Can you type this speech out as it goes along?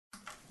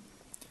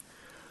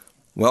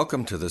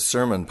Welcome to the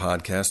Sermon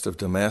Podcast of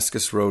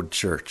Damascus Road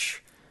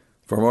Church.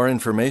 For more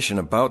information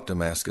about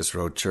Damascus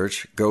Road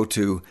Church, go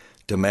to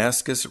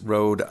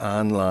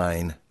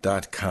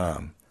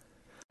damascusroadonline.com.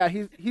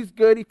 Yeah, he's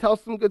good. He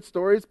tells some good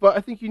stories, but I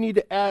think you need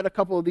to add a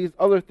couple of these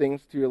other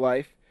things to your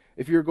life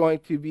if you're going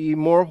to be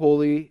more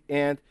holy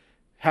and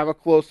have a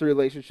closer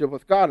relationship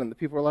with God. And the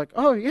people are like,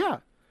 oh, yeah,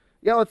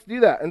 let's do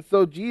that. And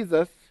so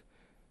Jesus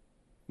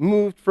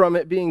moved from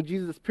it being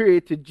Jesus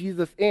period to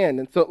Jesus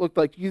and so it looked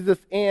like Jesus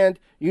and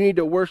you need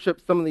to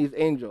worship some of these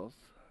angels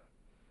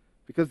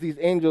because these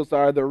angels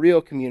are the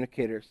real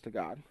communicators to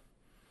God.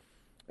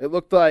 It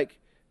looked like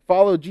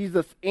follow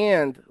Jesus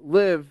and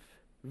live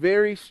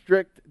very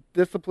strict,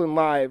 disciplined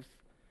lives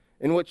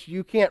in which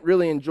you can't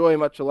really enjoy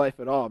much of life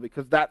at all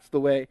because that's the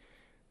way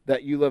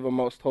that you live a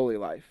most holy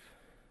life.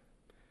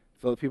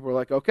 So the people were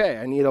like, okay,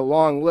 I need a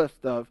long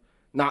list of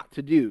not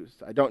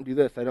to-dos. I don't do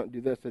this, I don't do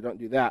this, I don't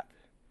do that.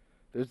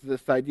 There's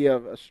this idea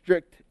of a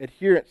strict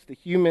adherence to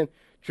human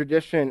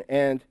tradition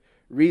and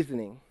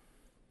reasoning.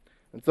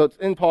 And so it's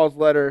in Paul's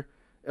letter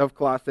of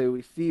Colossae,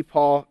 we see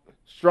Paul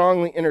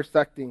strongly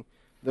intersecting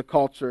the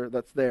culture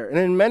that's there. And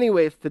in many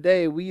ways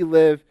today, we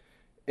live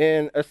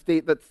in a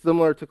state that's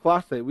similar to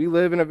Colossae. We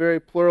live in a very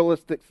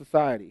pluralistic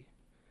society.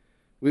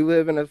 We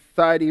live in a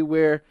society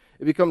where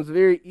it becomes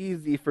very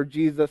easy for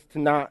Jesus to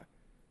not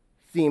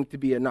seem to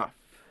be enough.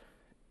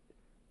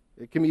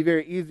 It can be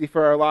very easy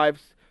for our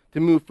lives to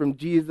move from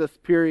Jesus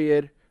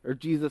period or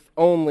Jesus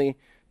only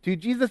to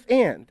Jesus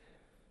and.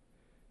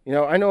 You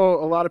know, I know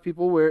a lot of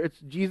people where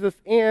it's Jesus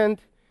and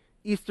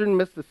Eastern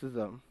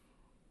mysticism,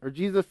 or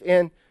Jesus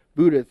and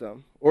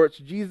Buddhism, or it's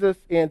Jesus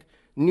and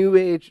New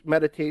Age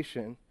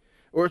meditation,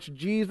 or it's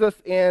Jesus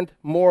and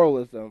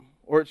moralism,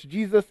 or it's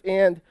Jesus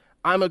and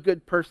I'm a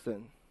good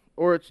person,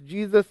 or it's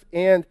Jesus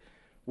and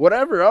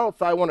whatever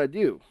else I want to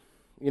do.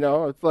 You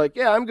know, it's like,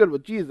 yeah, I'm good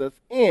with Jesus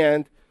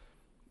and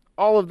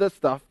all of this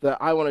stuff that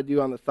I want to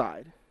do on the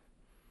side.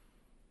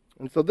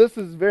 And so this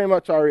is very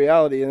much our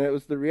reality, and it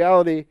was the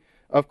reality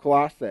of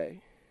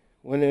Colossae,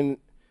 when in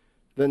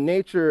the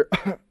nature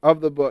of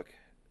the book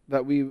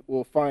that we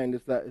will find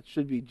is that it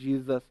should be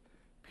Jesus,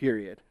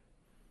 period.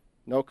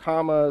 No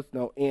commas,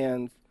 no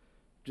ands,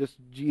 just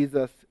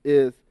Jesus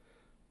is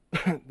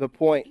the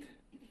point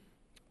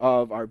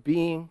of our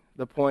being,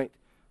 the point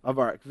of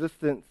our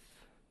existence,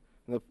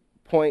 and the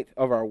point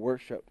of our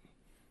worship.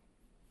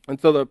 And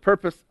so the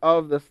purpose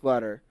of this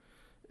letter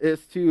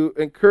is to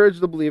encourage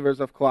the believers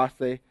of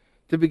Colossae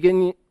to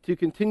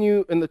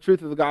continue in the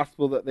truth of the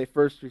gospel that they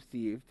first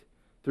received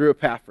through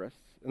Epaphras.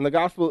 And the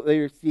gospel that they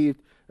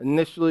received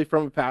initially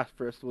from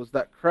Epaphras was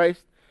that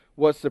Christ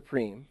was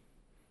supreme,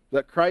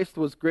 that Christ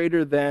was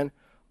greater than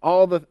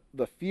all the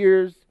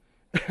fears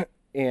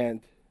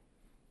and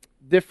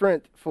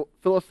different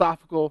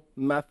philosophical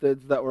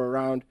methods that were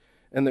around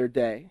in their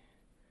day,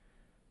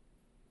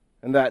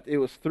 and that it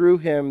was through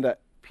him that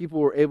people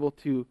were able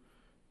to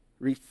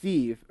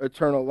receive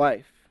eternal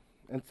life.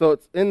 And so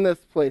it's in this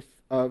place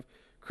of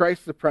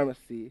Christ's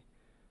supremacy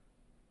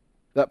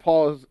that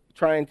Paul is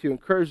trying to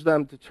encourage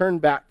them to turn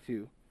back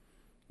to,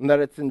 and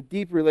that it's in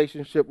deep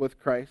relationship with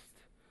Christ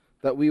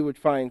that we would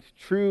find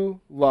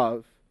true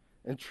love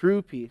and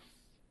true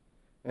peace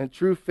and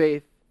true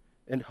faith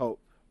and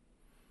hope.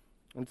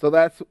 And so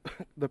that's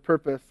the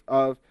purpose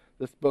of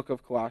this book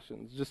of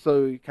Colossians, just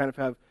so you kind of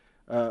have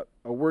a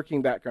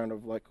working background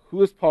of like,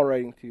 who is Paul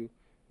writing to,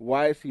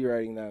 why is he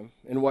writing them,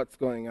 and what's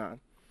going on.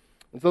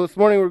 And so this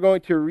morning we're going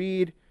to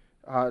read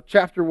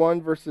chapter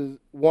 1, verses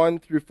 1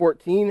 through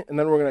 14, and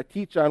then we're going to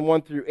teach on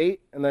 1 through 8,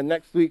 and then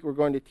next week we're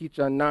going to teach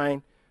on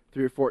 9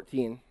 through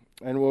 14,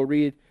 and we'll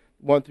read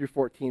 1 through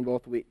 14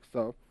 both weeks.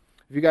 So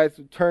if you guys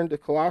would turn to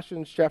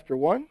Colossians chapter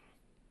 1.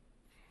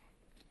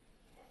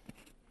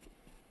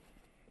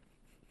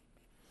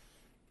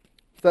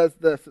 It says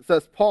this, it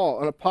says,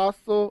 Paul, an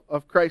apostle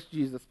of Christ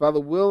Jesus, by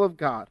the will of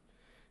God,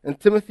 and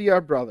Timothy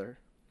our brother,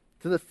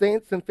 to the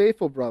saints and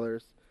faithful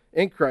brothers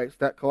in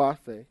Christ at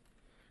Colossae,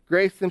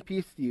 grace and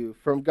peace to you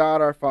from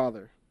God our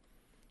Father.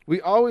 We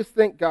always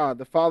thank God,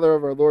 the Father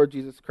of our Lord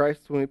Jesus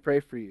Christ, when we pray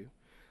for you,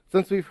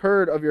 since we've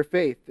heard of your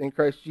faith in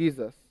Christ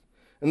Jesus,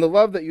 and the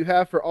love that you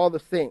have for all the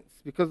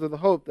saints, because of the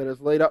hope that is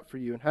laid up for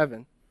you in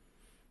heaven.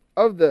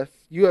 Of this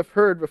you have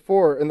heard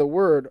before in the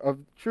word of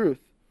truth,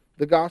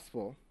 the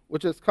gospel,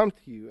 which has come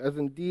to you, as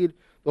indeed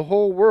the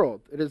whole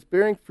world. It is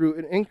bearing fruit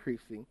and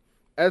increasing,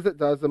 as it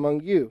does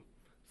among you,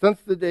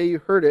 since the day you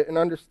heard it and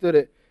understood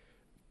it,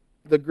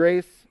 the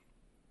grace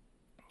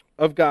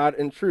of God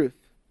in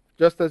truth,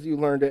 just as you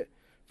learned it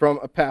from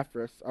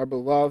Epaphras, our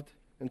beloved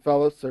and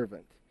fellow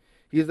servant.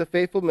 He is a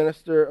faithful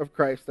minister of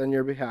Christ on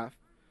your behalf,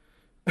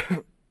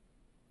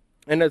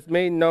 and has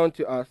made known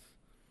to us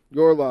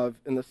your love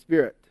in the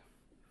Spirit.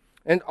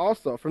 And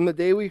also, from the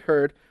day we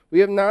heard, we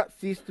have not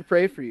ceased to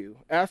pray for you,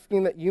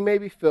 asking that you may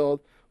be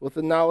filled with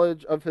the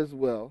knowledge of his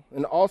will,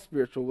 and all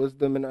spiritual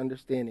wisdom and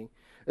understanding,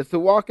 as to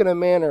walk in a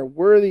manner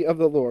worthy of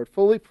the Lord,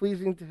 fully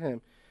pleasing to him,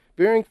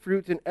 bearing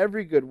fruit in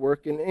every good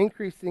work, and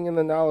increasing in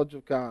the knowledge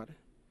of God,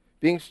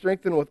 being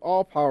strengthened with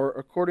all power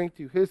according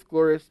to his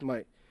glorious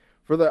might,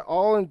 For that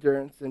all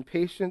endurance and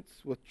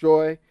patience with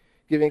joy,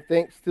 giving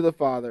thanks to the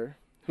Father,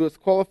 who has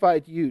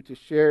qualified you to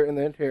share in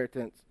the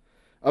inheritance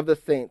of the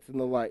saints in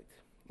the light.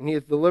 And he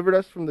has delivered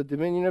us from the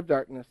dominion of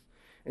darkness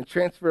and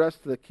transferred us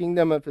to the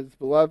kingdom of his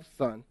beloved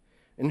Son,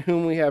 in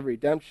whom we have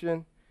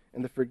redemption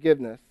and the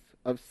forgiveness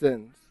of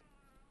sins.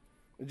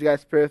 Would you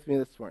guys pray with me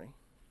this morning?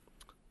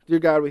 Dear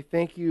God, we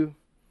thank you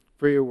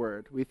for your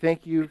word. We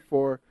thank you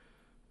for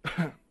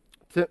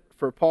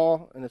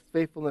Paul and his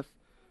faithfulness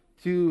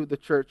to the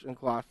church in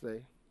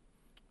Colossae.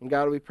 And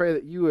God, we pray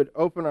that you would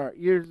open our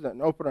ears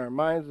and open our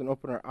minds and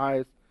open our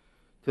eyes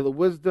to the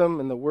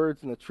wisdom and the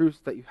words and the truths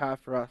that you have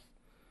for us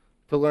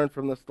to learn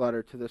from this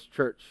letter to this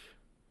church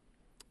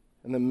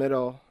in the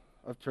middle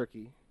of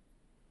Turkey.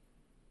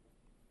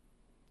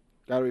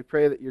 God, we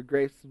pray that your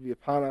grace would be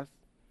upon us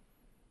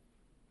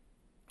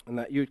and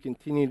that you would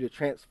continue to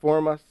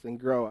transform us and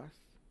grow us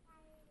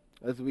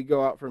as we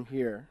go out from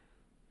here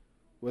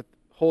with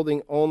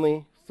holding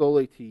only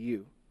solely to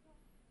you,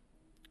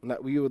 and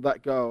that we would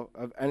let go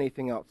of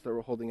anything else that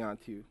we're holding on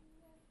to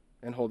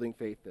and holding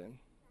faith in.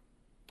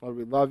 Lord,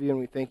 we love you and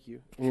we thank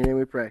you. In your name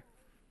we pray.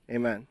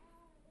 Amen.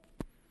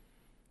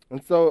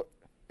 And so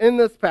in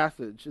this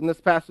passage,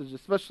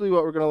 especially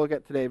what we're going to look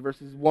at today,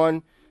 verses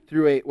 1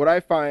 through 8, what I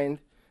find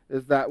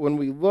is that when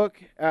we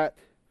look at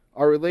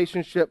our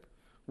relationship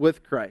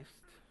with Christ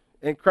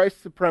and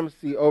Christ's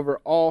supremacy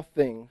over all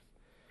things,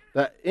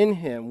 that in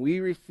him we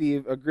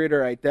receive a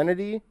greater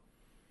identity,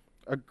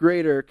 a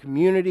greater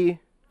community,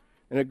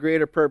 and a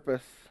greater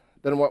purpose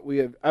than what we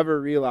have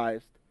ever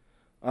realized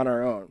on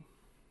our own.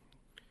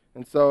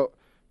 And so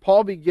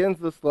Paul begins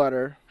this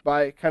letter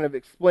by kind of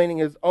explaining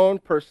his own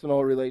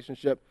personal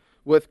relationship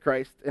with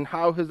Christ and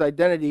how his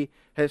identity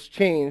has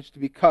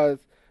changed because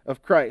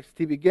of Christ.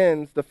 He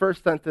begins, the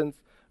first sentence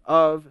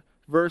of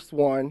verse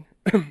 1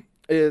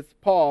 is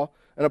Paul,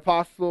 an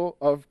apostle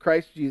of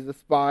Christ Jesus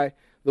by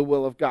the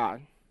will of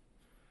God.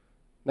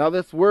 Now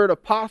this word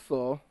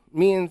apostle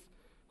means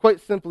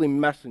quite simply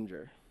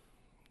messenger.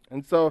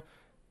 And so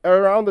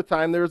around the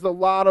time, there was a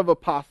lot of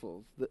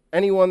apostles.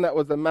 Anyone that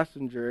was a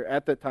messenger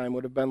at the time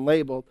would have been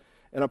labeled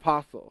an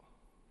apostle.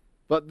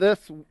 But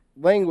this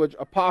language,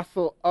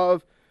 apostle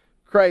of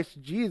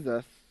Christ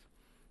Jesus,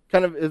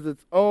 kind of is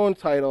its own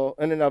title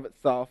in and of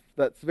itself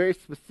that's very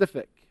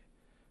specific.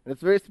 And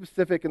it's very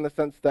specific in the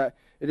sense that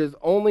it is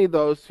only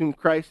those whom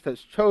Christ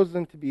has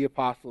chosen to be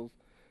apostles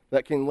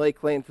that can lay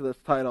claim to this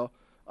title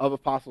of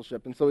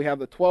apostleship. And so we have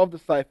the 12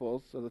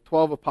 disciples, or the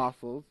 12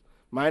 apostles,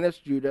 minus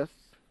Judas,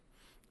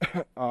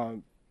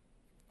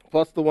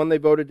 plus the one they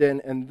voted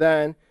in, and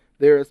then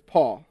there is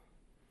Paul.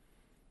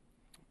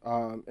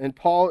 And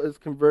Paul is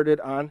converted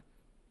on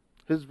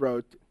his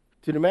road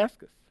to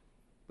Damascus.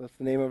 That's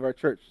the name of our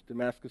church,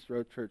 Damascus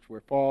Road Church,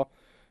 where Paul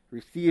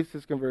receives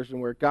his conversion,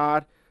 where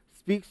God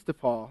speaks to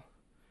Paul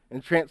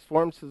and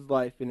transforms his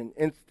life in an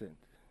instant,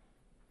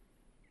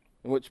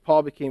 in which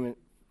Paul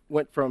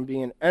went from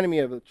being an enemy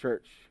of the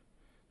church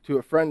to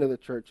a friend of the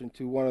church and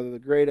to one of the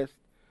greatest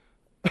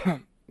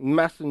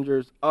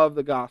messengers of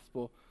the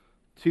gospel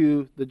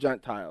to the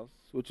Gentiles,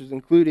 which is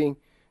including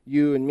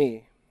you and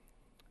me.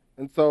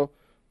 And so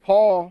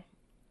Paul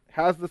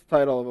has this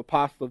title of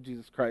apostle of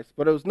Jesus Christ,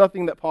 but it was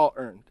nothing that Paul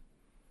earned.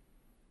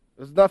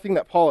 It was nothing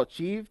that Paul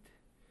achieved.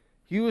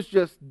 He was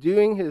just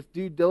doing his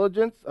due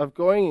diligence of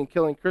going and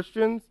killing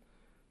Christians,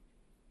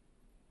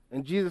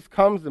 and Jesus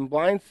comes and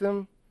blinds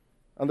him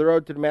on the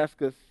road to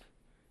Damascus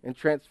and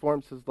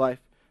transforms his life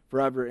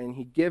forever, and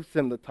he gives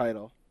him the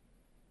title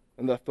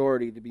and the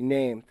authority to be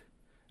named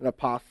an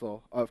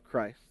apostle of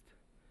Christ.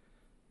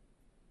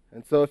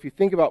 And so if you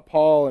think about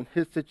Paul and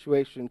his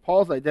situation,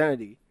 Paul's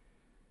identity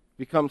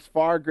becomes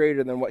far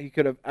greater than what he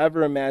could have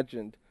ever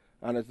imagined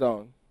on his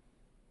own.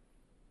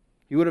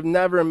 He would have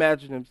never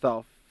imagined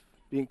himself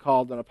being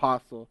called an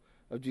apostle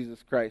of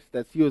Jesus Christ,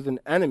 as he was an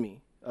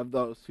enemy of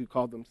those who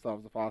called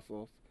themselves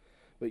apostles.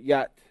 But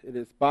yet, it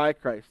is by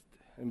Christ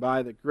and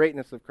by the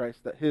greatness of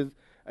Christ that his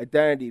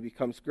identity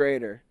becomes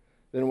greater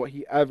than what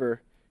he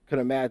ever could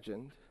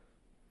imagine.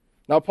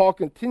 Now, Paul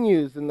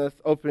continues in this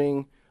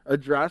opening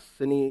address,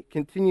 and he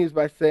continues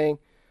by saying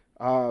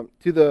to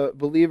the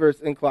believers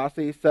in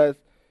Colossae, he says,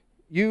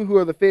 you who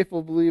are the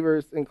faithful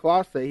believers in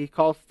Colossae, he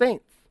calls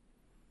saints.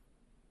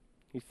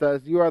 He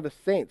says, you are the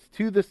saints,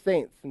 to the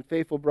saints and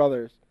faithful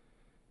brothers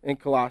in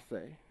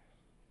Colossae.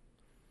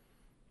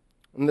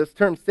 And this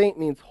term saint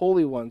means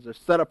holy ones or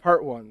set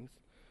apart ones.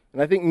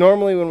 And I think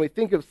normally when we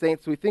think of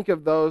saints, we think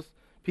of those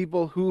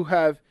people who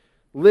have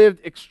lived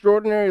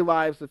extraordinary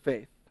lives of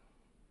faith.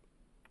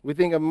 We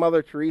think of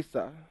Mother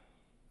Teresa.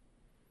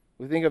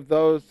 We think of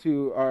those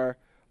who are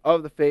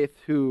of the faith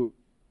who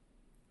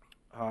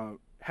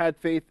had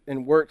faith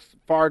in works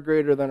far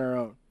greater than our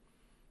own.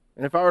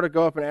 And if I were to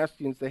go up and ask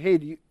you and say,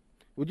 hey,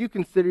 would you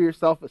consider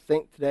yourself a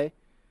saint today?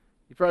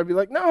 You'd probably be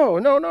like, no.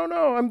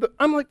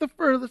 I'm like the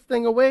furthest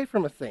thing away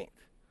from a saint.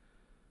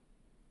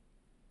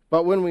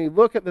 But when we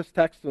look at this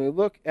text and we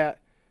look at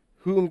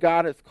whom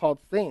God has called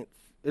saints,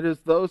 it is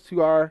those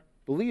who are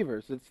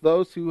believers. It's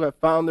those who have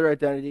found their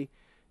identity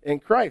in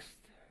Christ.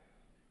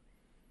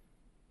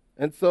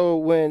 And so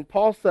when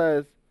Paul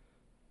says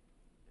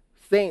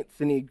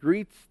saints and he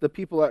greets the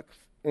people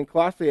in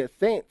Colossae as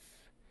saints,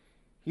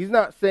 he's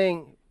not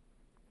saying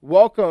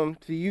welcome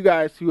to you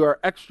guys who are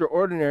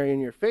extraordinary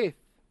in your faith,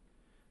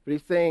 but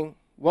he's saying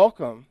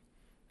welcome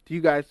to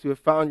you guys who have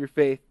found your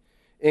faith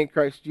in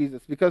Christ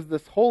Jesus. Because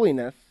this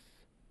holiness,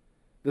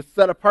 this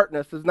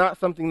set-apartness, is not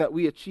something that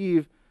we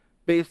achieve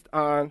based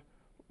on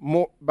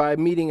by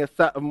meeting a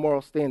set of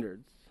moral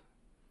standards.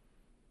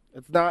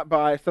 It's not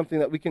by something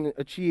that we can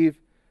achieve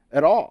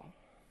at all.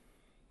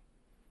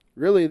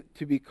 Really,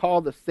 to be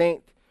called a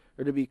saint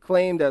or to be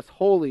claimed as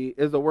holy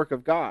is a work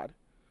of God.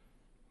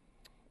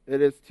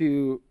 It is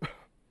to,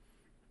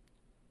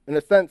 in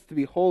a sense, to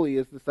be holy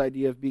is this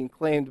idea of being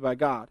claimed by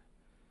God.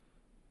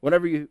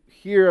 Whenever you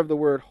hear of the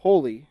word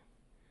holy,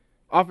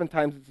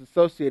 oftentimes it's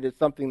associated with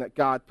something that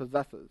God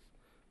possesses.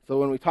 So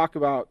when we talk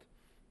about,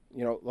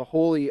 the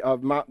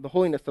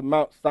holiness of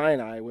Mount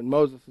Sinai, when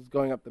Moses is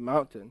going up the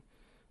mountain,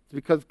 it's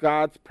because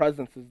God's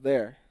presence is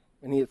there,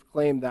 and he has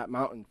claimed that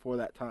mountain for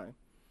that time.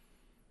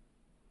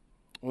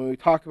 When we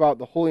talk about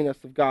the holiness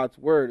of God's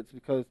word, it's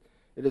because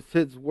it is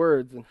his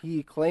words, and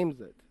he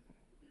claims it.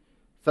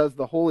 It says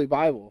the Holy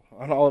Bible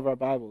on all of our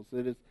Bibles.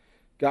 It is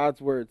God's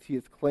words. He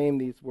has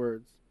claimed these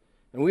words.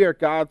 And we are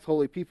God's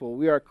holy people.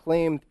 We are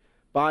claimed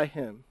by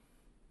him.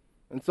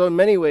 And so in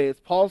many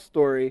ways, Paul's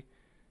story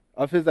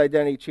of his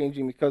identity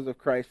changing because of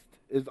Christ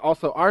is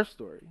also our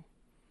story.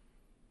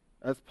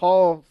 As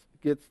Paul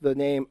gets the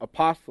name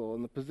apostle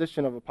and the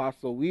position of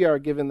apostle, we are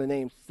given the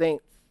name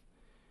saints.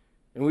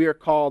 And we are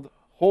called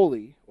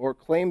holy or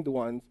claimed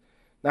ones,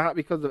 not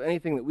because of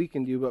anything that we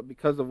can do, but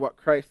because of what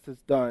Christ has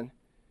done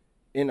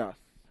in us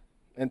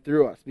and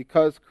through us.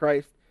 Because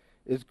Christ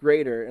is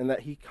greater and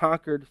that he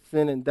conquered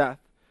sin and death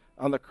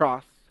on the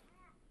cross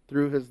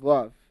through his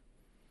love.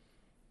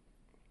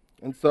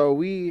 And so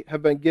we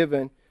have been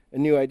given a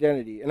new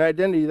identity, an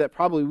identity that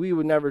probably we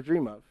would never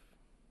dream of.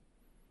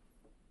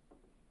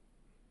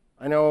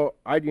 I know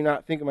I do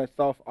not think of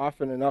myself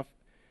often enough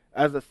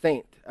as a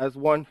saint, as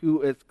one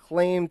who is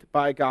claimed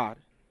by God,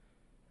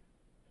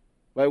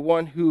 by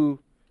one who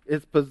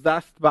is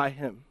possessed by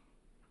him.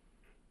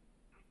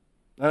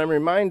 And I'm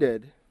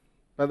reminded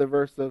by the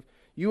verse of,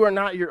 you are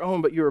not your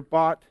own, but you are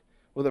bought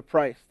with a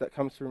price, that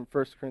comes from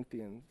 1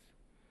 Corinthians.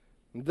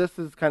 And this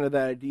is kind of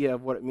that idea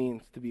of what it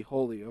means to be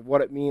holy, of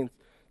what it means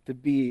to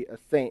be a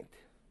saint.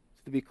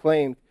 It's to be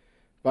claimed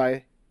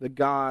by the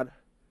God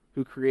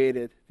who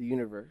created the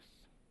universe.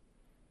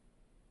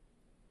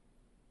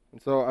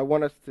 And so I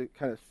want us to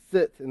kind of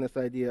sit in this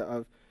idea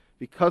of,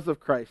 because of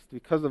Christ,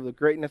 because of the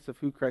greatness of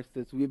who Christ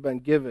is, we've been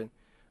given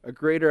a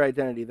greater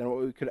identity than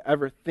what we could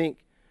ever think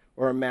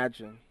or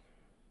imagine.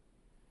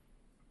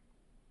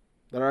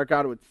 That our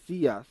God would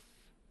see us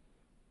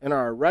in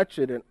our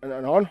wretched and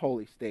an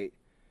unholy state,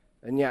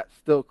 and yet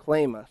still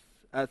claim us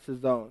as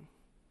his own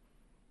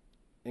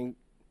and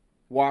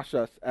wash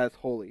us as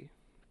holy.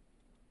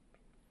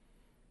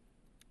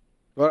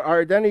 But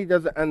our identity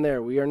doesn't end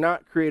there. We are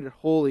not created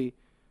holy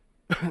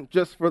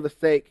just for the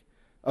sake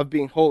of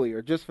being holy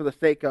or just for the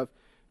sake of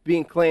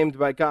being claimed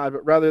by God,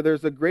 but rather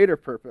there's a greater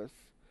purpose.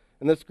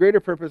 And this greater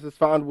purpose is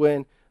found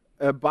when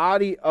a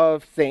body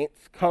of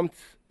saints comes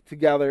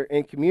together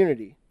in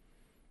community.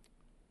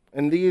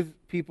 And these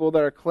people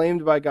that are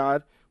claimed by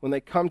God, when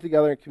they come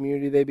together in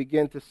community, they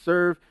begin to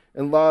serve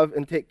and love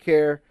and take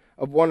care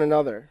of one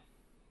another.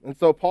 And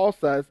so Paul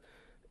says,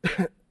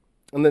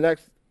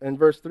 in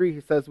verse 3,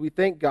 he says, we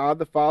thank God,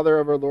 the Father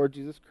of our Lord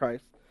Jesus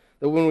Christ,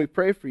 that when we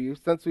pray for you,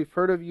 since we've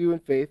heard of you in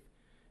faith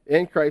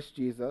in Christ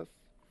Jesus,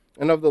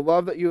 and of the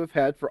love that you have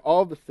had for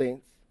all the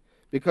saints,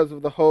 because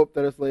of the hope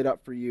that is laid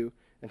up for you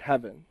in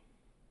heaven.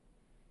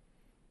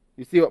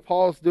 You see, what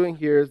Paul is doing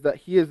here is that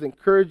he is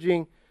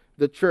encouraging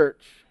the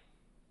church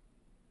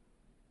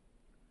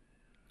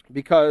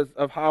because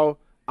of how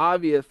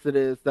obvious it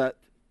is that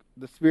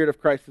the Spirit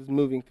of Christ is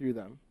moving through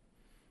them.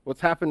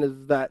 What's happened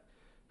is that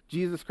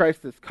Jesus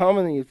Christ has come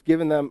and he's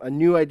given them a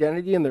new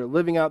identity, and they're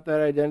living out that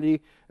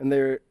identity, and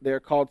they're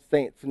called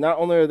saints. And not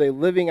only are they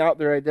living out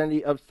their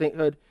identity of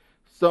sainthood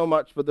so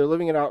much, but they're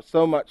living it out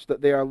so much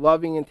that they are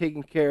loving and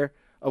taking care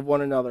of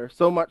one another.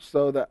 So much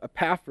so that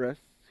Epaphras,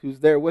 who's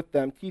there with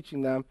them,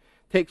 teaching them,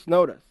 takes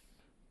notice.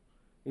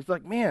 He's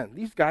like, man,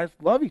 these guys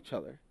love each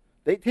other.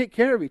 They take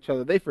care of each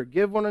other. They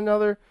forgive one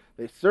another.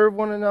 They serve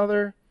one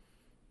another.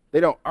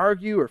 They don't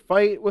argue or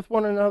fight with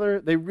one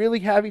another. They really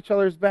have each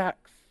other's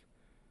backs.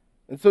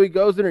 And so he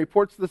goes and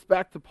reports this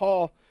back to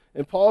Paul,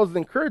 and Paul is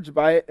encouraged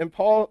by it. And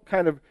Paul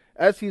kind of,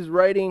 as he's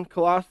writing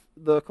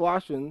the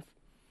Colossians,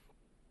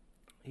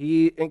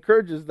 he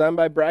encourages them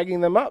by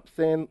bragging them up,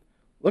 saying,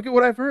 look at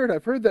what I've heard.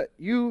 I've heard that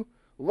you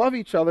love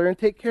each other and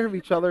take care of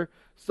each other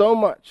so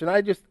much. And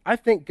I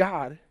thank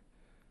God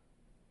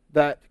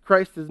that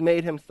Christ has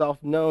made himself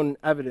known and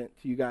evident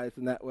to you guys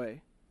in that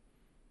way.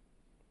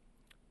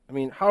 I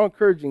mean, how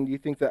encouraging do you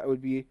think that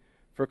would be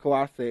for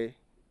Colossae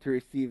to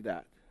receive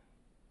that?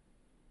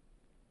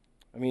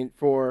 I mean,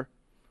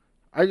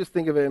 I just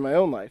think of it in my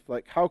own life,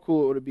 like how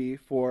cool it would be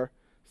for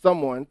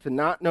someone to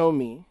not know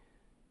me,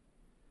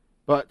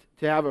 but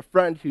to have a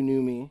friend who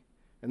knew me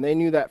and they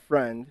knew that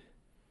friend,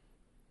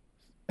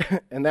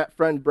 and that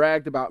friend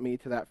bragged about me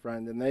to that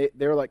friend, and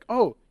they were like,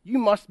 oh, you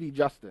must be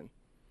Justin.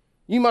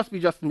 You must be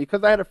Justin,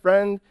 because I had a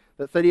friend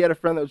that said he had a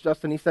friend that was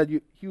Justin. He said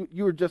you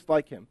were just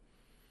like him.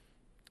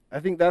 I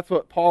think that's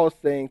what Paul is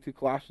saying to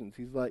Colossians.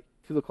 He's like,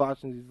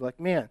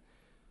 man,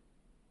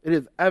 it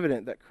is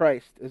evident that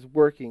Christ is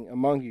working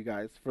among you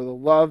guys for the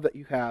love that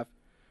you have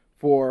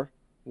for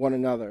one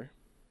another,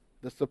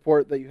 the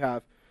support that you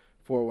have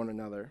for one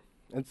another.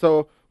 And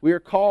so we are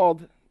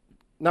called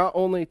not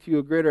only to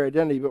a greater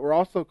identity, but we're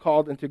also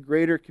called into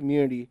greater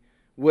community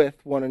with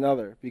one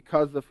another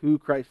because of who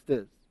Christ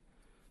is,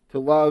 to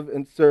love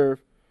and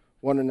serve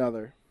one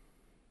another.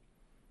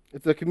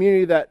 It's a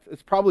community that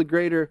is probably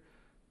greater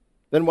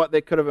than what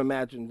they could have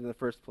imagined in the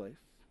first place.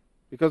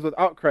 Because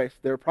without Christ,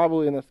 they were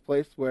probably in this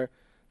place where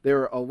they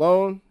were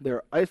alone, they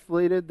were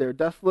isolated, they were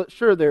desolate.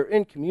 Sure, they were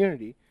in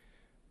community,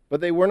 but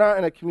they were not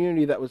in a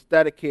community that was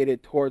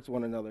dedicated towards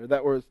one another,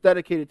 that was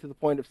dedicated to the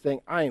point of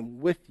saying, I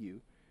am with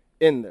you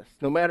in this.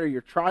 No matter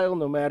your trial,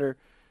 no matter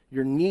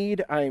your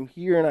need, I am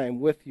here and I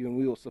am with you, and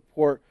we will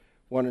support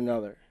one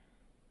another.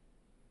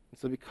 And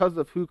so because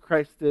of who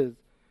Christ is,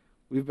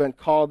 we've been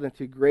called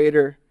into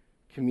greater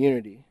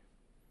community.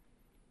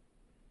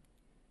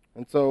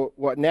 And so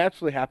what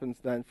naturally happens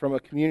then from a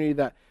community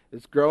that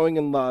is growing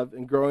in love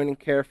and growing in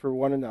care for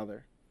one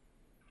another,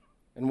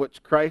 in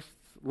which Christ's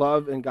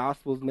love and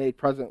gospel is made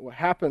present, what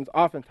happens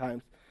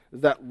oftentimes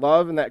is that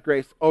love and that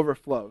grace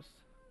overflows.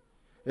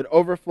 It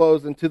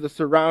overflows into the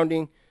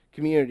surrounding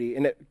community,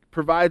 and it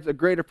provides a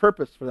greater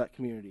purpose for that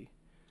community.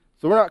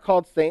 So we're not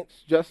called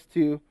saints just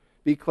to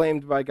be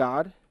claimed by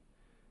God,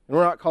 and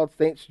we're not called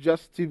saints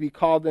just to be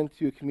called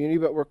into a community,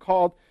 but we're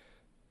called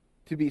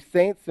to be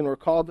saints, and we're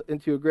called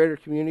into a greater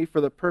community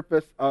for the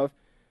purpose of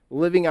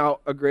living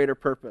out a greater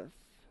purpose,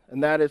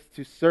 and that is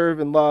to serve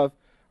and love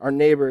our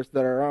neighbors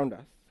that are around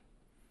us.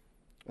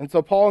 And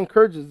so Paul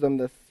encourages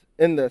them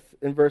in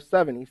verse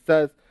 7. He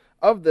says,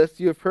 of this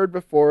you have heard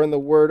before in the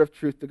word of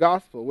truth, the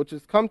gospel, which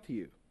has come to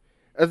you,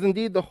 as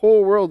indeed the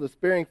whole world is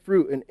bearing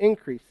fruit and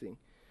increasing,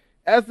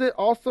 as it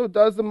also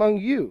does among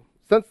you,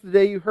 since the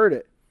day you heard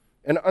it,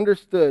 and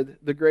understood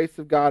the grace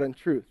of God and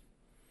truth.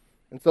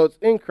 And so it's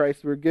in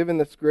Christ we're given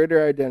this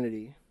greater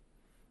identity,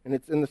 and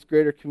it's in this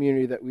greater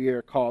community that we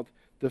are called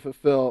to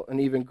fulfill an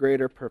even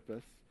greater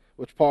purpose,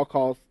 which Paul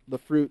calls the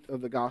fruit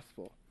of the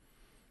gospel.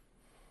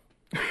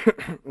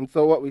 And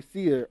so what we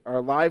see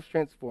are lives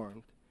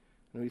transformed,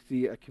 and we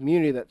see a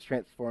community that's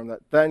transformed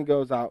that then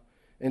goes out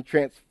and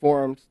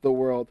transforms the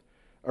world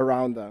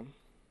around them.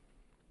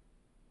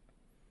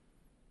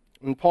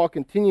 And Paul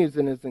continues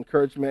in his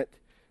encouragement,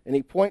 and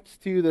he points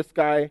to this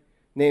guy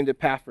named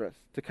Epaphras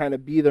to kind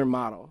of be their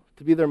model,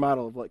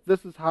 of like,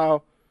 this is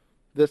how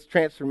this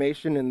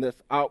transformation and this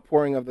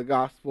outpouring of the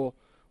gospel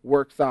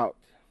works out.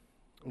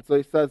 And so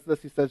he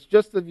says,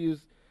 just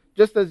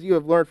as you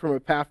have learned from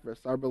Epaphras,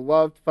 our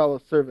beloved fellow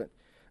servant,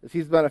 as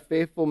he's been a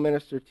faithful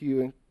minister to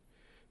you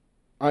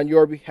on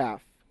your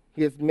behalf,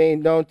 he has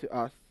made known to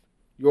us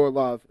your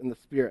love in the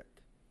Spirit.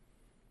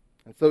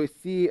 And so we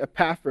see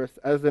Epaphras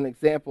as an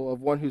example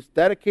of one who's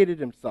dedicated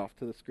himself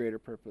to this greater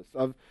purpose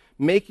of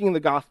making the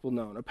gospel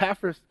known.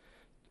 Epaphras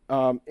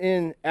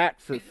in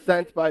Acts is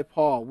sent by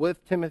Paul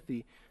with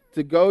Timothy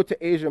to go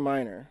to Asia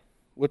Minor,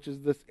 which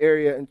is this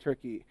area in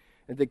Turkey,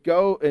 and to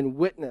go and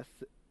witness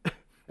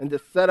and to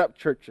set up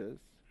churches.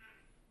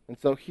 And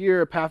so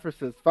here Epaphras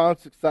has found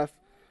success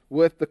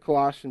with the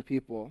Colossian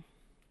people,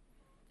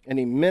 and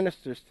he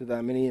ministers to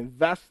them, and he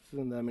invests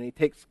in them, and he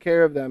takes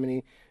care of them,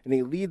 and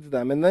he leads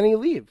them, and then he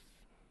leaves.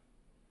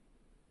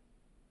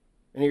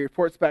 And he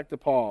reports back to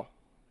Paul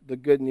the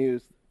good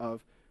news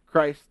of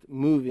Christ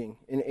moving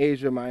in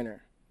Asia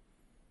Minor.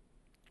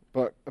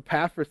 But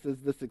Epaphras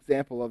is this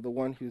example of the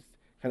one who's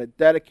kind of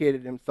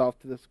dedicated himself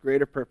to this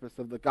greater purpose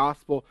of the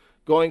gospel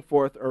going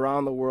forth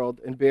around the world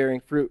and bearing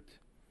fruit.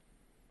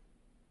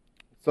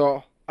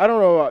 So I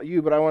don't know about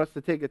you, but I want us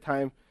to take a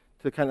time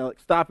to kind of like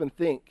stop and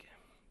think.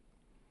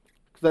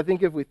 Because I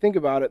think if we think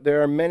about it,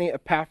 there are many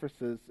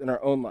Epaphrases in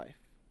our own life.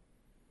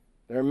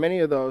 There are many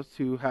of those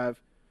who have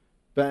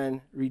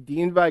been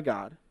redeemed by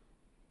God,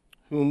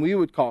 whom we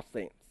would call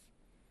saints,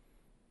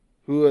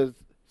 who has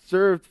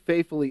served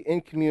faithfully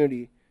in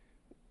community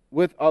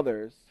with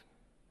others,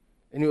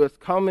 and who has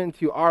come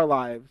into our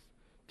lives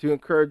to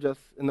encourage us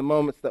in the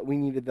moments that we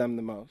needed them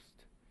the most.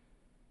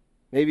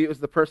 Maybe it was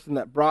the person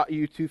that brought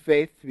you to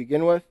faith to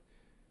begin with.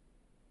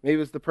 Maybe it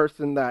was the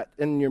person that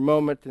in your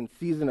moment and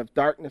season of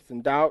darkness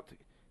and doubt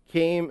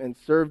came and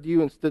served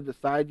you and stood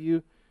beside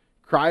you,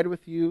 cried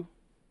with you,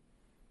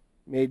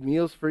 made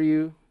meals for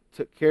you,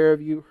 took care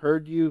of you,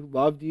 heard you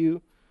loved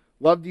you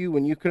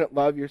when you couldn't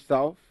love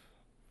yourself.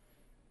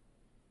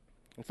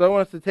 And so I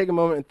want us to take a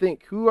moment and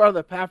think, who are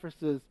the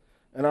Epaphrases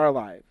in our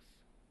lives?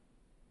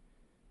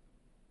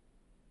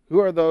 Who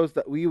are those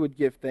that we would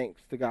give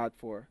thanks to God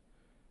for?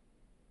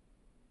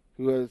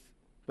 Who has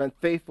been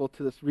faithful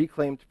to this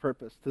reclaimed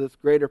purpose, to this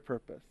greater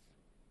purpose?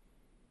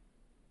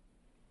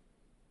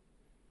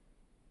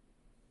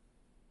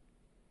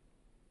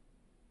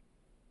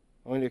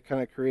 I want you to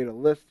kind of create a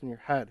list in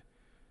your head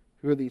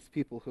Who are these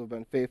people who have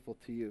been faithful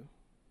to you?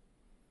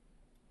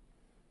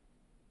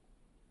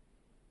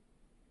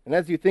 And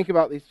as you think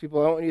about these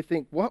people, I want you to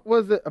think, what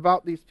was it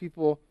about these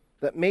people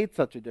that made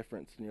such a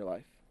difference in your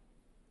life?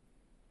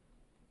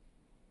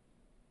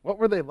 What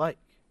were they like?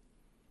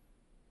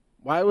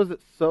 Why was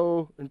it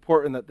so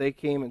important that they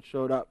came and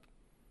showed up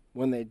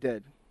when they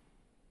did?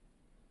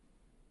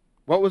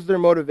 What was their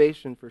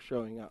motivation for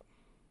showing up?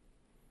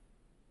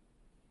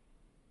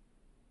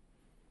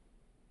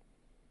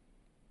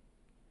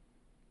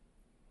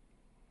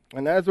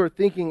 And as we're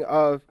thinking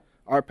of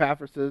our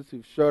Epaphrases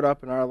who've showed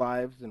up in our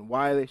lives and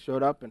why they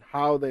showed up and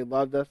how they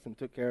loved us and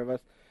took care of us,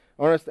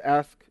 I want us to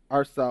ask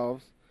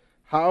ourselves,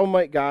 how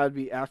might God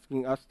be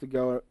asking us to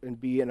go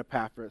and be an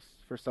Epaphras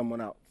for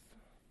someone else?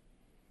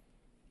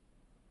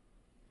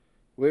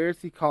 Where is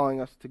he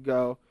calling us to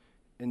go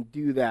and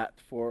do that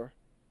for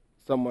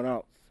someone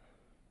else?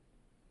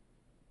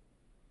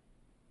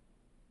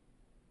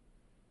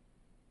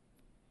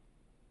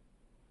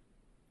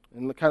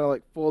 And kind of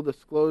like full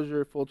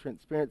disclosure, full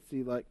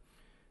transparency, like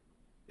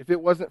if it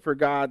wasn't for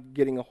God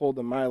getting a hold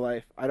of my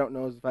life, I don't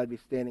know if I'd be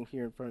standing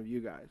here in front of you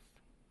guys.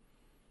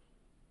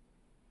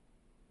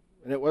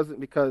 And it wasn't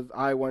because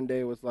I one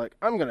day was like,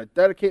 I'm going to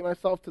dedicate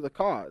myself to the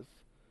cause.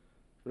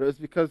 But it was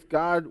because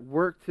God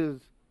worked his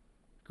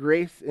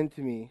grace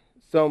into me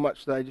so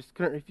much that I just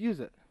couldn't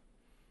refuse it.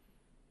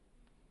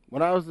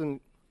 When I was in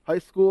high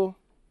school,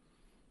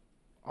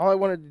 all I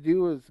wanted to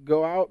do was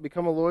go out,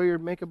 become a lawyer,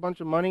 make a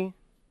bunch of money,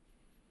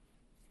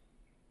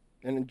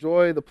 and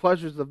enjoy the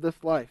pleasures of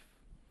this life.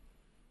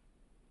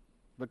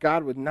 But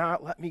God would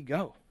not let me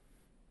go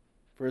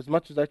for as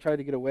much as I tried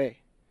to get away.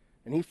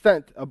 And he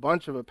sent a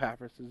bunch of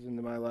Epaphrases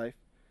into my life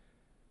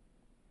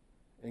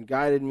and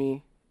guided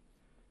me,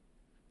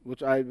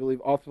 which I believe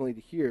ultimately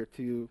to hear,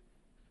 to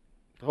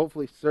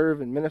hopefully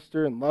serve and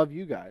minister and love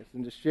you guys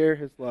and to share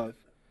his love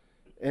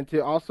and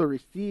to also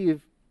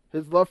receive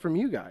his love from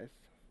you guys.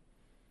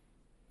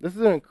 This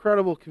is an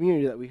incredible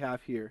community that we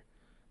have here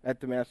at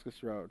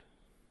Damascus Road.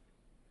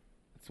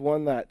 It's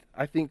one that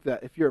I think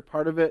that if you're a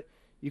part of it,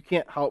 you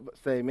can't help but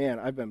say, man,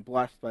 I've been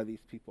blessed by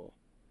these people.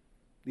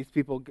 These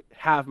people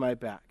have my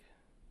back.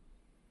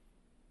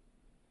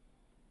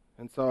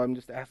 And so I'm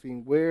just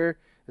asking, where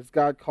is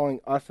God calling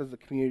us as a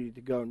community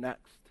to go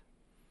next?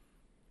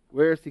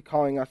 Where is he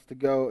calling us to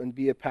go and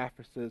be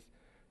Epaphrases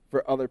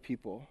for other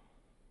people?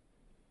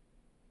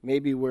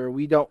 Maybe where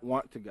we don't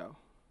want to go,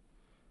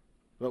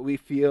 but we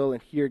feel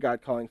and hear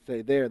God calling,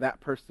 say, there,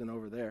 that person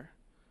over there.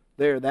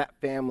 There, that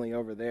family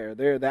over there.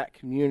 There, that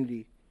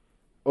community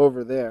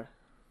over there.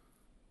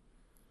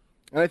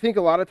 And I think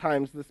a lot of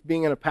times this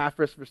being an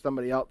Epaphras for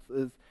somebody else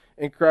is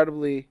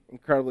incredibly,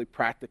 incredibly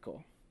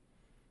practical.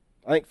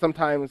 I think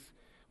sometimes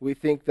we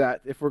think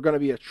that if we're going to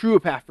be a true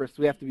Epaphras,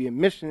 we have to be a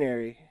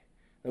missionary,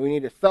 that we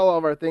need to sell all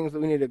of our things, that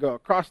we need to go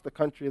across the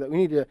country, that we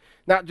need to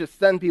not just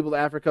send people to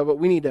Africa, but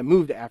we need to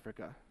move to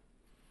Africa.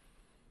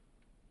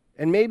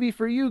 And maybe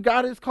for you,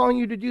 God is calling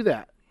you to do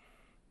that.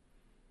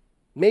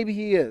 Maybe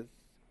he is.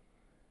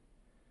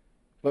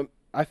 But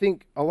I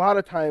think a lot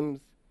of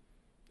times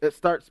it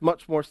starts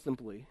much more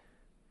simply,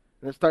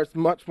 and it starts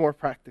much more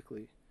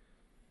practically.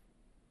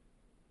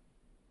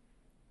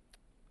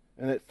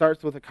 And it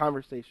starts with a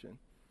conversation.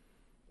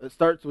 It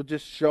starts with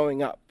just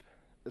showing up.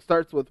 It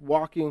starts with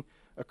walking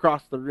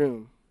across the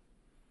room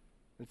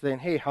and saying,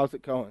 hey, how's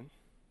it going?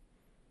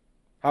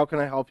 How can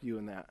I help you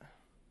in that?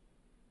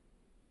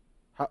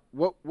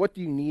 What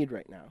do you need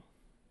right now?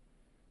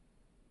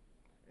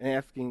 And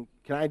asking,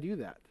 can I do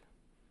that?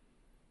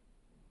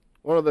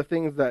 One of the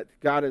things that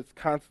God is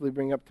constantly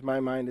bringing up to my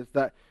mind is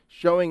that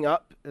showing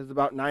up is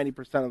about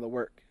 90% of the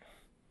work.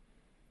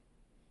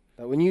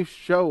 That when you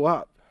show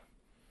up,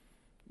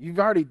 you've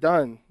already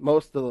done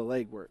most of the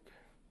legwork.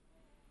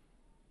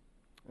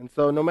 And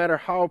so no matter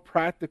how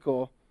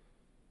practical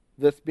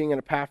this being an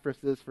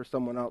Epaphras is for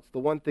someone else, the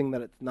one thing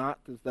that it's not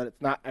is that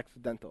it's not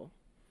accidental.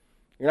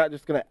 You're not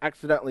just going to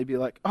accidentally be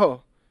like,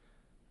 oh,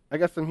 I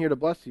guess I'm here to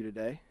bless you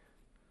today.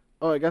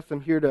 Oh, I guess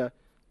I'm here to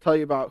tell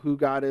you about who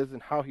God is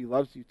and how he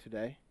loves you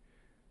today.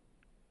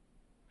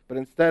 But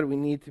instead, we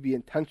need to be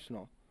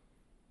intentional.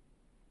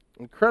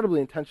 Incredibly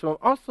intentional,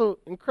 and also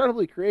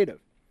incredibly creative.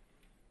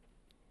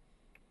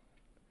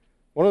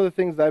 One of the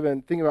things I've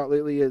been thinking about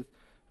lately is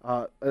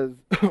as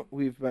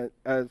we've been,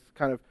 as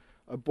kind of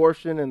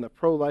abortion and the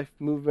pro-life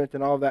movement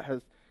and all of that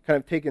has kind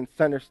of taken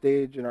center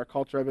stage in our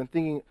culture, I've been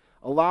thinking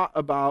a lot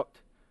about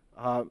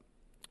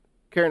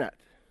CareNet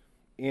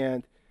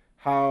and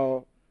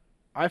how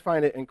I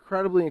find it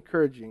incredibly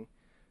encouraging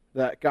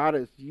that God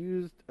has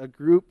used a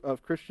group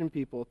of Christian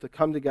people to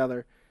come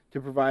together to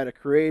provide a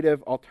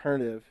creative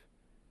alternative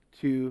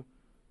to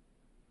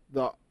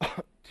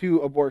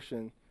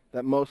abortion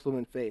that most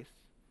women face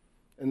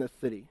in this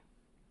city.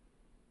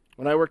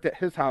 When I worked at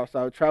his house,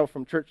 I would travel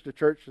from church to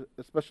church,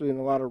 especially in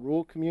a lot of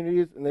rural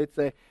communities, and they'd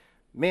say,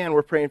 man,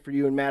 we're praying for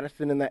you in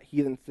Madison, in that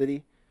heathen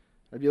city.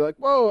 I'd be like,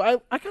 whoa,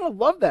 I kind of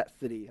love that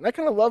city, and I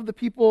kind of love the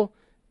people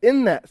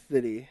in that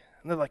city.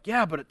 And they're like,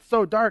 yeah, but it's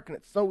so dark, and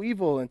it's so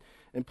evil, and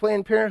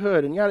Planned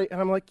Parenthood, and yada. And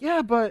I'm like,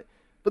 yeah, but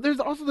But there's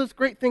also this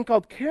great thing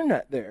called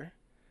CareNet there,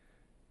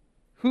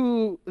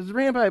 who is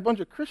ran by a bunch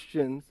of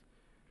Christians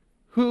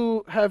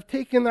who have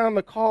taken on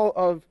the call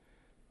of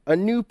a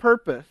new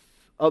purpose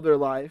of their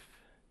life,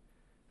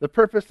 the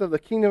purpose of the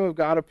kingdom of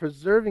God, of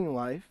preserving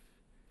life,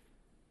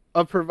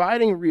 of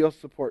providing real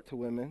support to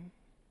women.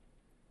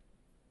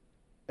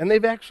 And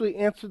they've actually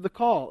answered the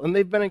call, and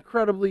they've been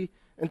incredibly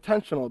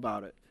intentional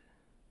about it.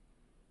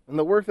 And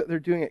the work that they're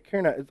doing at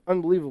CareNet is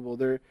unbelievable.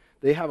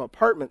 They have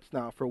apartments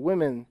now for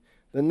women.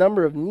 The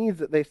number of needs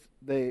that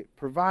they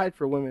provide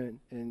for women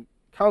in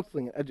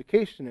counseling and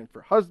education and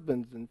for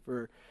husbands and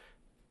for,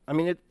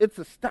 it's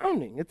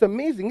astounding. It's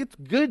amazing. It's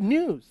good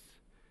news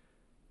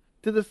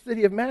to the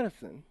city of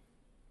Madison.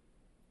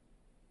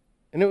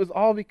 And it was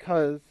all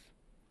because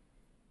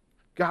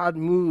God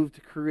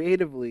moved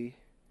creatively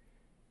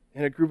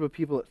in a group of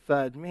people that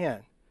said,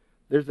 man,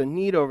 there's a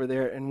need over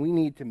there and we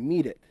need to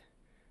meet it.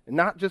 And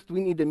not just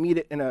we need to meet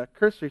it in a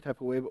cursory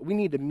type of way, but we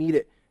need to meet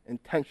it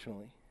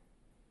intentionally.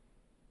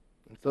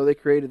 And so they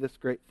created this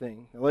great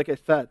thing. And like I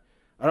said,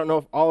 I don't know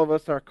if all of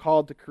us are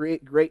called to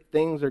create great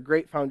things or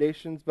great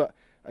foundations, but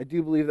I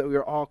do believe that we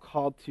are all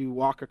called to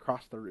walk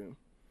across the room.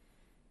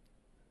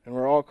 And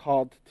we're all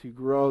called to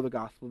grow the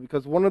gospel.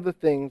 Because one of the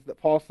things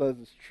that Paul says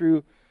is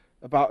true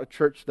about a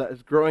church that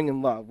is growing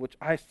in love, which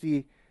I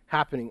see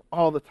happening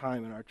all the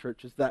time in our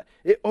church, is that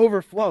it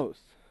overflows.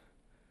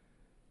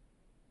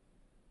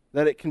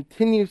 That it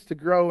continues to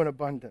grow in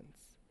abundance.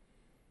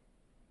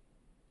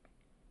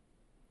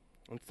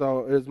 And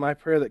so it is my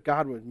prayer that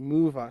God would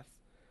move us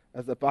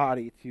as a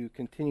body to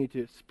continue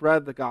to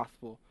spread the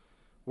gospel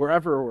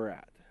wherever we're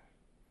at.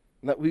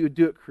 And that we would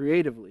do it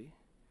creatively.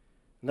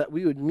 And that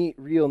we would meet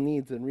real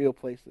needs in real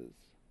places.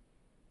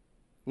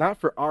 Not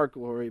for our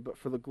glory, but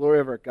for the glory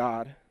of our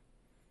God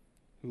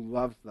who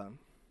loves them.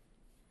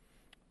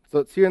 So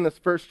it's here in this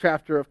first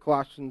chapter of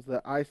Colossians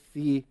that I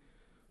see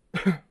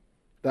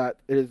that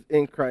it is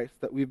in Christ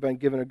that we've been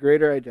given a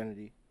greater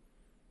identity,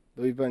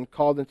 that we've been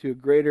called into a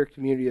greater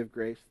community of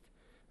grace,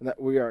 and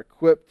that we are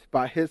equipped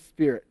by His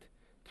Spirit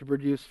to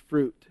produce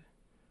fruit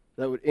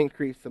that would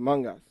increase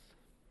among us.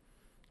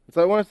 And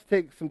so I want us to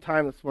take some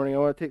time this morning. I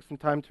want to take some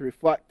time to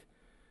reflect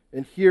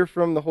and hear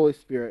from the Holy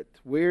Spirit.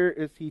 Where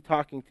is He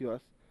talking to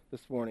us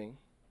this morning?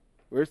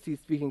 Where is He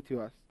speaking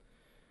to us?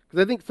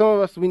 Because I think some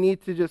of us, we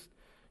need to just,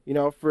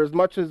 for as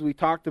much as we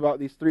talked about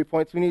these 3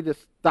 points, we need to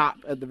stop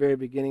at the very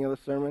beginning of the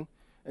sermon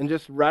and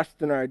just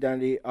rest in our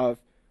identity of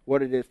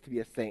what it is to be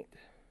a saint.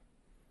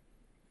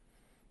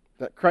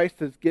 That Christ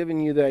has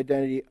given you the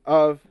identity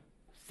of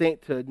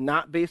sainthood,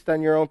 not based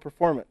on your own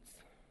performance.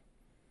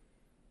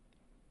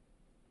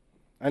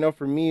 I know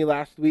for me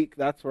last week,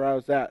 that's where I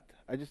was at.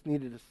 I just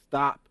needed to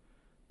stop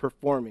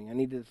performing. I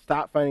needed to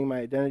stop finding my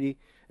identity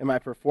in my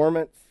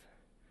performance.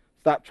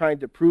 Stop trying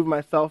to prove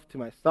myself to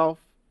myself.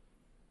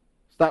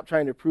 Stop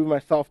trying to prove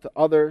myself to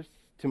others,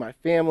 to my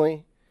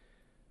family,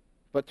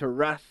 but to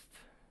rest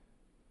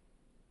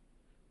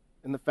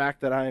in the fact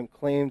that I am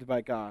claimed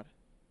by God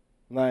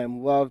and I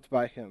am loved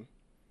by Him.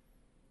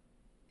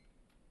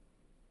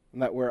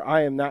 And that where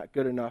I am not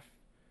good enough,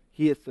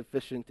 He is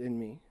sufficient in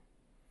me.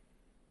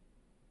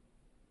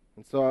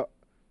 And so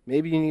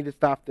maybe you need to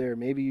stop there.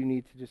 Maybe you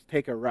need to just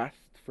take a rest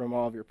from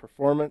all of your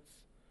performance,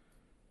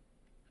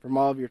 from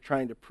all of your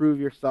trying to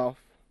prove yourself,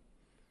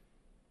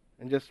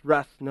 and just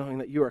rest knowing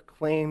that you are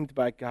claimed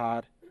by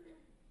God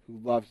who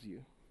loves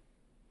you.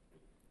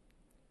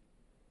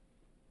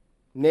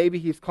 Maybe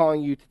He's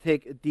calling you to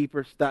take a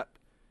deeper step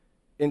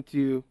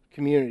into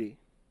community,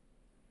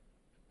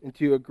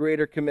 into a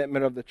greater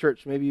commitment of the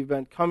church. Maybe you've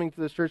been coming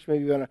to this church,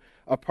 maybe you've been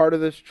a part of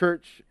this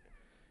church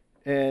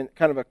in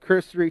kind of a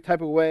cursory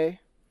type of way.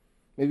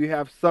 Maybe you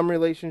have some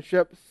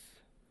relationships,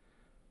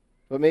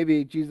 but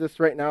maybe Jesus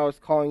right now is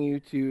calling you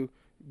to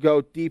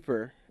go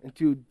deeper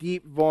into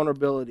deep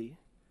vulnerability,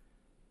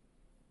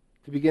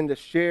 to begin to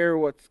share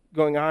what's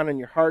going on in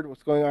your heart,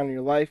 what's going on in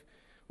your life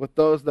with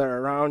those that are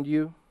around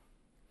you.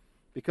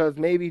 Because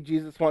maybe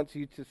Jesus wants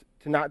you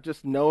to not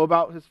just know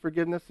about His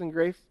forgiveness and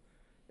grace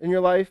in your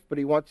life, but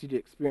He wants you to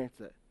experience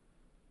it.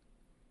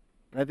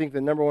 And I think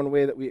the number one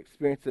way that we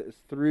experience it is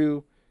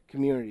through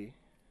community.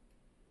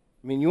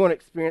 You want to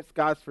experience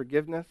God's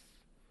forgiveness?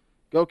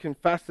 Go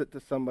confess it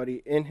to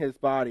somebody in His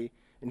body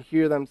and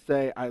hear them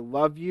say, I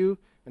love you,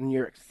 and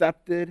you're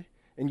accepted,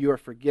 and you are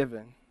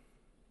forgiven.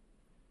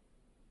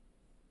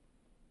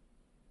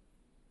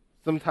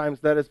 Sometimes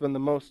that has been the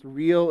most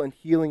real and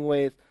healing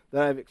ways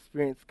that I've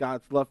experienced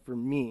God's love for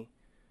me.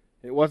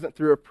 It wasn't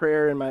through a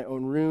prayer in my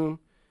own room,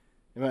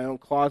 in my own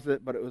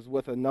closet, but it was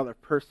with another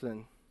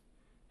person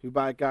who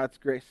by God's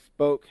grace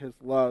spoke His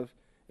love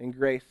and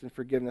grace and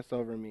forgiveness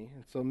over me.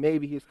 And so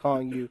maybe He's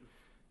calling you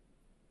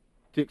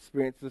to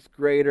experience this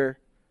greater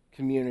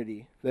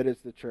community that is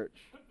the church.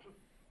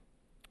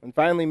 And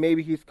finally,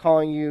 maybe He's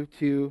calling you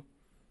to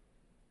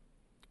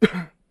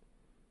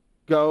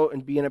go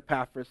and be an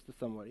Epaphras to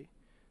somebody.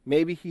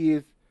 Maybe He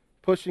is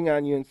pushing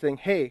on you and saying,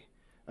 hey,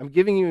 I'm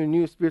giving you a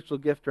new spiritual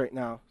gift right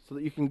now so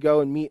that you can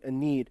go and meet a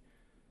need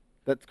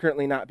that's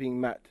currently not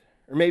being met.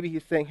 Or maybe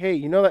he's saying, hey,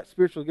 you know that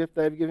spiritual gift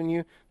that I've given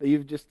you that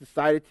you've just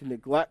decided to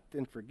neglect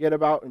and forget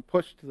about and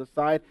push to the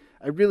side?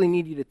 I really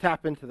need you to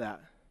tap into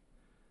that.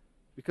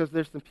 Because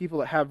there's some people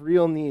that have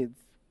real needs.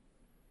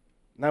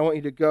 And I want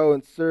you to go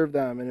and serve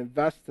them and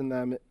invest in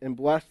them and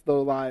bless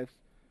those lives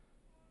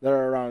that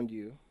are around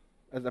you,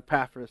 as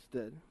Epaphras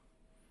did.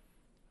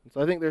 And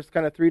so I think there's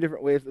kind of 3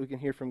 different ways that we can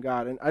hear from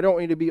God. And I don't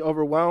want you to be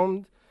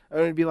overwhelmed. I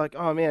don't want you to be like,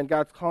 oh man,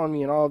 God's calling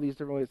me in all these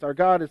different ways. Our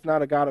God is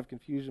not a God of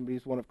confusion, but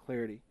he's one of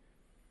clarity.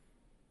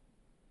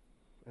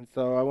 And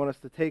so I want us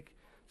to take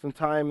some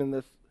time in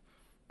this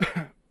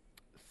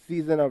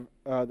season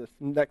of this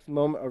next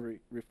moment of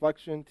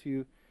reflection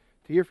to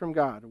hear from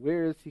God.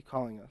 Where is he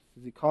calling us?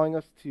 Is he calling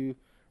us to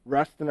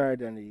rest in our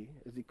identity?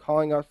 Is he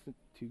calling us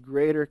to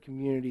greater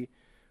community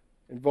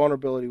and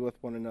vulnerability with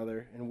one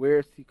another? And where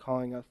is he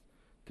calling us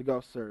to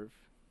go serve?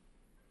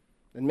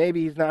 And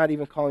maybe he's not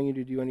even calling you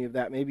to do any of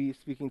that. Maybe he's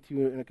speaking to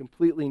you in a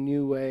completely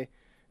new way,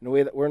 in a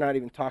way that we're not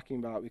even talking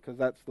about, because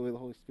that's the way the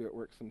Holy Spirit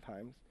works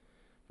sometimes.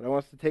 But I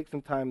want us to take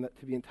some time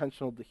to be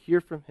intentional to hear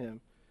from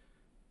him.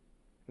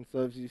 And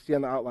so as you see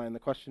on the outline, the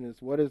question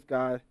is, what is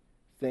God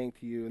saying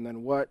to you? And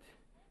then what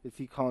is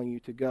he calling you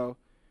to go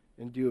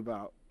and do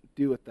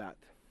with that?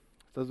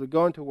 So as we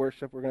go into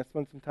worship, we're going to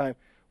spend some time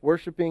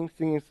worshiping,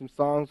 singing some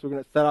songs. We're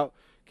going to set out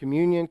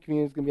communion.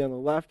 Communion is going to be on the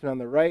left and on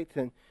the right.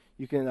 And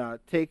you can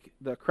take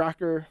the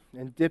cracker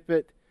and dip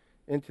it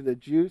into the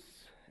juice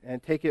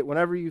and take it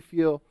whenever you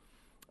feel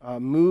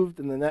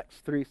moved in the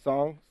next 3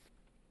 songs.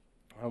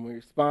 We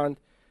respond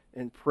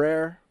in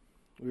prayer.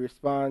 We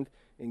respond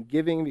in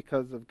giving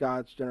because of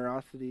God's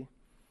generosity.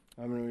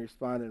 And we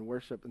respond in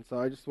worship. And so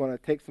I just want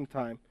to take some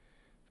time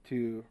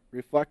to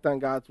reflect on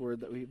God's word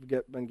that we've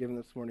been given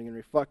this morning and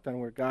reflect on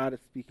where God is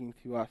speaking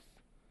to us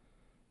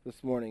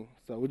this morning.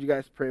 So would you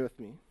guys pray with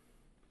me?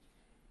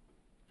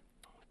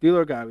 Dear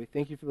Lord God, we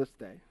thank you for this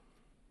day.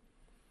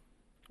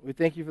 We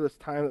thank you for this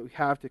time that we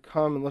have to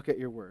come and look at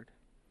your word.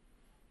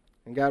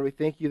 And God, we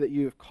thank you that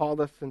you have called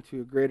us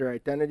into a greater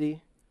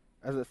identity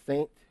as a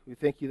saint. We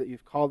thank you that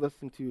you've called us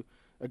into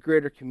a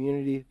greater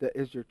community that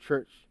is your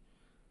church.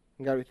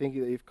 And God, we thank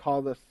you that you've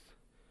called us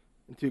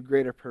into a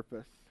greater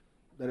purpose,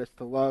 that is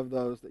to love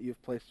those that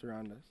you've placed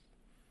around us.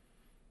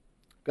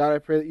 God, I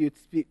pray that you'd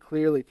speak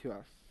clearly to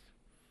us,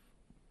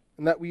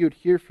 and that we would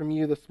hear from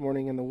you this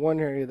morning in the one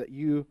area that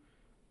you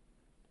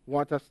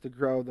want us to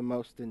grow the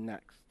most in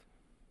next.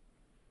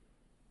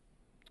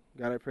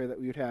 God, I pray that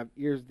we would have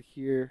ears to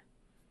hear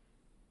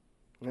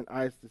and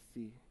eyes to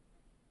see.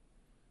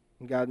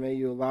 And God, may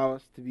you allow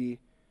us to be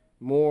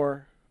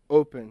more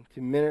open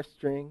to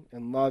ministering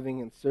and loving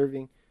and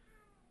serving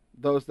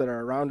those that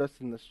are around us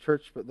in this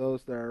church, but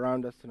those that are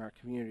around us in our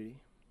community.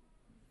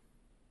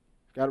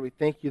 God, we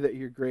thank you that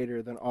you're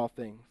greater than all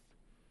things,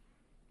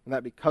 and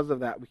that because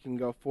of that we can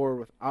go forward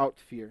without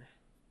fear,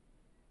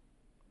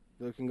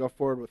 that we can go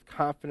forward with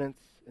confidence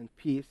and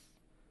peace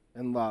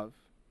and love,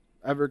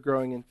 ever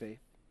growing in faith.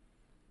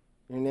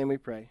 In your name we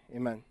pray.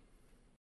 Amen.